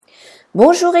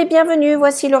Bonjour et bienvenue,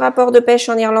 voici le rapport de pêche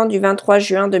en Irlande du 23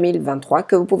 juin 2023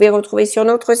 que vous pouvez retrouver sur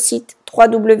notre site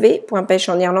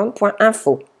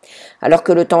www.pêcheenirlande.info. Alors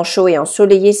que le temps chaud et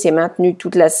ensoleillé s'est maintenu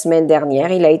toute la semaine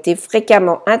dernière, il a été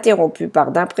fréquemment interrompu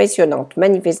par d'impressionnantes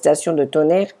manifestations de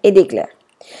tonnerre et d'éclairs.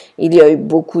 Il y a eu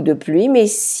beaucoup de pluie, mais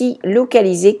si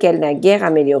localisée qu'elle n'a guère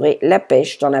amélioré la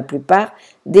pêche dans la plupart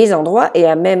des endroits et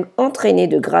a même entraîné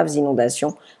de graves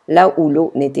inondations là où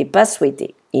l'eau n'était pas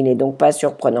souhaitée. Il n'est donc pas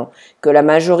surprenant que la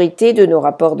majorité de nos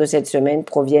rapports de cette semaine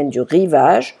proviennent du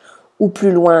rivage ou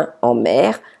plus loin en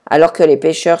mer, alors que les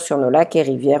pêcheurs sur nos lacs et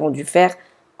rivières ont dû faire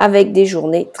avec des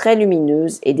journées très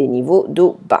lumineuses et des niveaux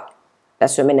d'eau bas. La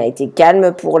semaine a été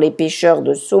calme pour les pêcheurs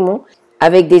de saumon,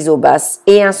 avec des eaux basses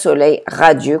et un soleil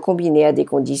radieux combinés à des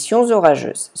conditions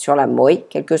orageuses. Sur la Moy,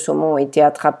 quelques saumons ont été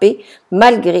attrapés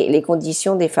malgré les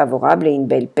conditions défavorables et une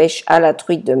belle pêche à la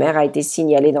truite de mer a été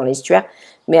signalée dans l'estuaire,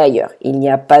 mais ailleurs, il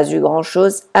n'y a pas eu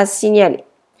grand-chose à signaler.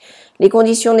 Les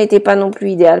conditions n'étaient pas non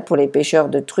plus idéales pour les pêcheurs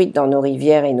de truite dans nos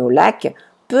rivières et nos lacs.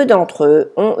 Peu d'entre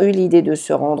eux ont eu l'idée de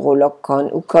se rendre au loch Conn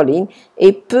ou Colleen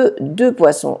et peu de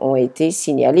poissons ont été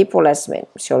signalés pour la semaine.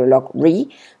 Sur le loch Ree,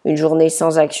 une journée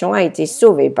sans action a été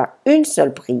sauvée par une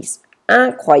seule prise.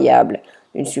 Incroyable,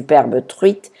 une superbe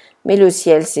truite, mais le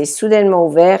ciel s'est soudainement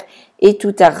ouvert et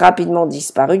tout a rapidement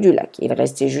disparu du lac. Il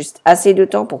restait juste assez de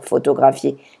temps pour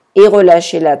photographier et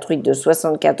relâcher la truite de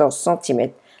 74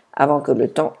 cm avant que le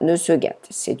temps ne se gâte.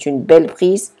 C'est une belle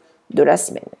prise de la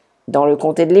semaine. Dans le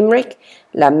comté de Limerick,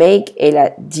 la Meg et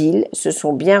la Deal se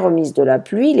sont bien remises de la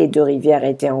pluie. Les deux rivières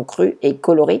étaient en crue et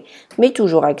colorées, mais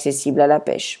toujours accessibles à la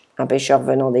pêche. Un pêcheur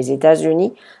venant des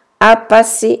États-Unis a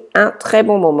passé un très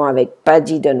bon moment avec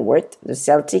Paddy Dunworth de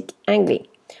Celtic Angling.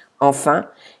 Enfin,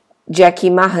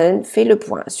 Jackie Mahan fait le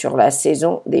point sur la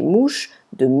saison des mouches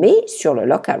de mai sur le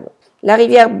Loch Arrow. La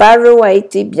rivière Barrow a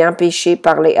été bien pêchée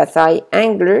par les Athy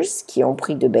Anglers qui ont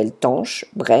pris de belles tanches,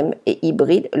 brèmes et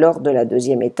hybrides lors de la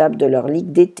deuxième étape de leur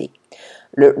ligue d'été.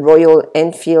 Le Royal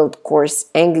Enfield Course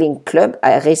Angling Club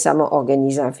a récemment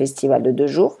organisé un festival de 2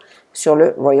 jours sur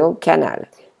le Royal Canal.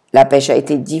 La pêche a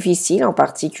été difficile, en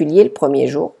particulier le premier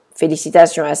jour.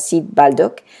 Félicitations à Sid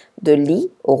Baldock de Ligne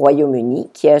au Royaume-Uni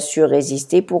qui a su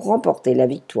résister pour remporter la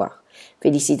victoire.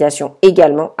 Félicitations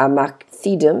également à Mark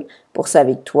Theedham pour sa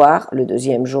victoire le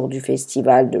deuxième jour du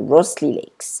festival de Rossley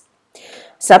Lakes.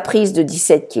 Sa prise de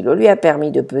 17 kg lui a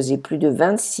permis de peser plus de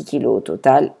 26 kg au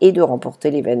total et de remporter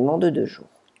l'événement de 2 jours.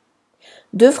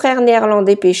 2 frères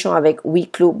néerlandais pêchant avec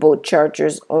Wicklow Boat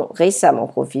Chargers ont récemment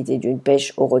profité d'une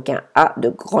pêche au requin A de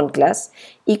grande classe,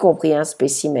 y compris un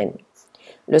spécimen.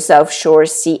 Le South Shore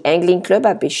Sea Angling Club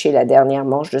a pêché la dernière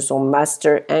manche de son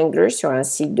Master Angler sur un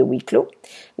site de Wicklow.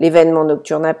 L'événement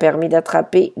nocturne a permis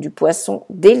d'attraper du poisson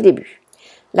dès le début.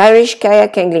 L'Irish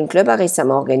Kayak Angling Club a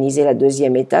récemment organisé la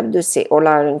deuxième étape de ses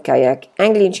All-Ireland Kayak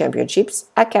Angling Championships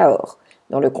à Cahors,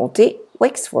 dans le comté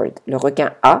Wexford. Le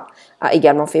requin A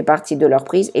également fait partie de leur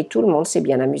prise et tout le monde s'est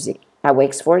bien amusé. À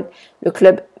Wexford, le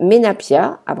club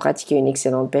Menapia a pratiqué une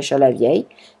excellente pêche à la vieille,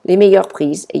 les meilleures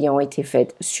prises ayant été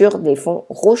faites sur des fonds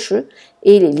rocheux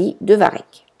et les lits de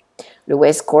varech. Le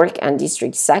West Cork and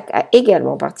District Sac a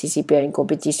également participé à une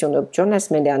compétition nocturne la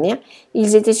semaine dernière.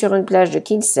 Ils étaient sur une plage de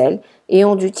Kinsale et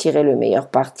ont dû tirer le meilleur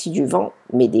parti du vent,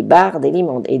 mais des bars, des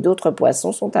limandes et d'autres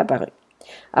poissons sont apparus.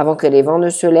 Avant que les vents ne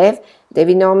se lèvent,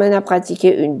 David Norman a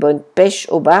pratiqué une bonne pêche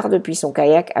au bar depuis son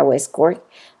kayak à West Cork,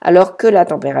 alors que la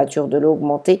température de l'eau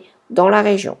augmentait dans la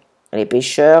région. Les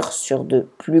pêcheurs sur de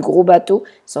plus gros bateaux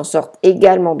s'en sortent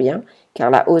également bien, car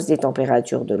la hausse des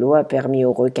températures de l'eau a permis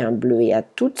aux requins bleus et à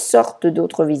toutes sortes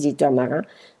d'autres visiteurs marins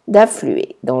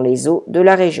d'affluer dans les eaux de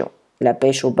la région. La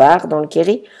pêche au bar dans le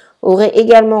Kerry aurait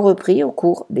également repris au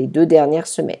cours des 2 dernières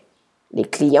semaines. Les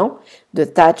clients de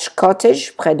Thatch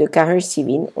Cottage, près de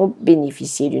Cahersiveen, ont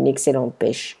bénéficié d'une excellente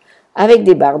pêche, avec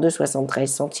des barres de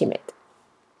 73 cm.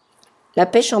 La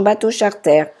pêche en bateau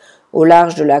charter au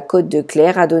large de la côte de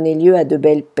Clare a donné lieu à de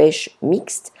belles pêches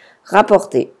mixtes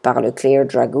rapportées par le Clare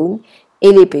Dragoon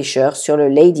et les pêcheurs sur le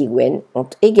Lady Gwen ont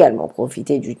également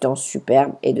profité du temps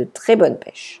superbe et de très bonnes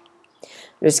pêches.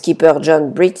 Le skipper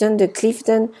John Britton de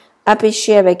Clifton a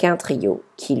pêché avec un trio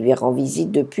qui lui rend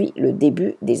visite depuis le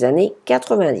début des années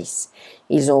 90.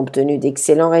 Ils ont obtenu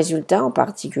d'excellents résultats, en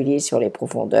particulier sur les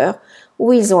profondeurs,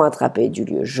 où ils ont attrapé du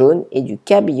lieu jaune et du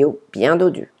cabillaud bien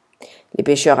dodu. Les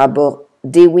pêcheurs à bord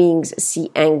des Wings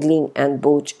Sea Angling and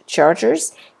Boat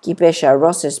Chargers, qui pêchent à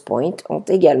Rosses Point, ont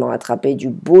également attrapé du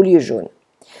beau lieu jaune.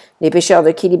 Les pêcheurs de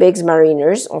Killybegs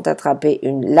Mariners ont attrapé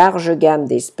une large gamme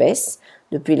d'espèces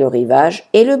depuis le rivage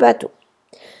et le bateau.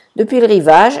 Depuis le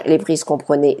rivage, les prises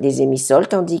comprenaient des émissoles,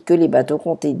 tandis que les bateaux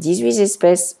comptaient 18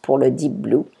 espèces pour le Deep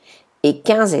Blue et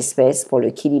 15 espèces pour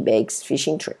le Killybegs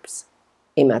Fishing Trips.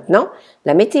 Et maintenant,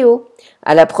 la météo.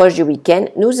 À l'approche du week-end,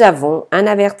 nous avons un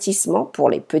avertissement pour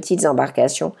les petites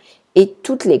embarcations et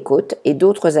toutes les côtes et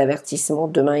d'autres avertissements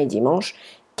demain et dimanche,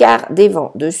 car des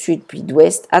vents de sud puis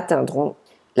d'ouest atteindront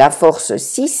la force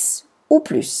 6 ou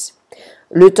plus.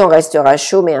 Le temps restera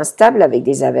chaud mais instable avec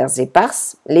des averses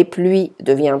éparses. Les pluies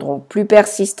deviendront plus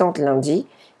persistantes lundi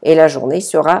et la journée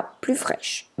sera plus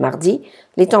fraîche. Mardi,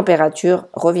 les températures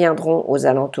reviendront aux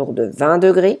alentours de 20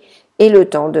 degrés et le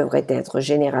temps devrait être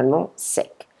généralement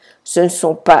sec. Ce ne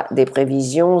sont pas des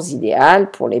prévisions idéales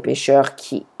pour les pêcheurs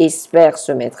qui espèrent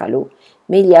se mettre à l'eau,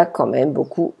 mais il y a quand même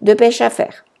beaucoup de pêche à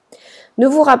faire. Nous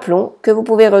vous rappelons que vous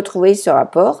pouvez retrouver ce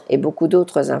rapport et beaucoup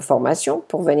d'autres informations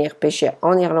pour venir pêcher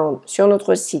en Irlande sur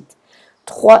notre site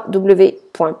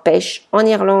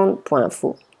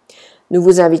www.pêcheenirlande.info. Nous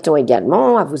vous invitons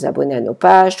également à vous abonner à nos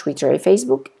pages Twitter et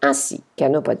Facebook ainsi qu'à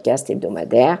nos podcasts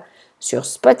hebdomadaires sur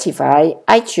Spotify,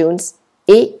 iTunes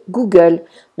et Google.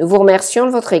 Nous vous remercions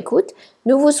de votre écoute.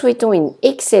 Nous vous souhaitons une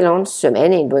excellente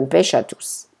semaine et une bonne pêche à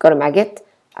tous. Gormaget,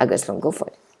 agus long go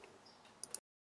foil.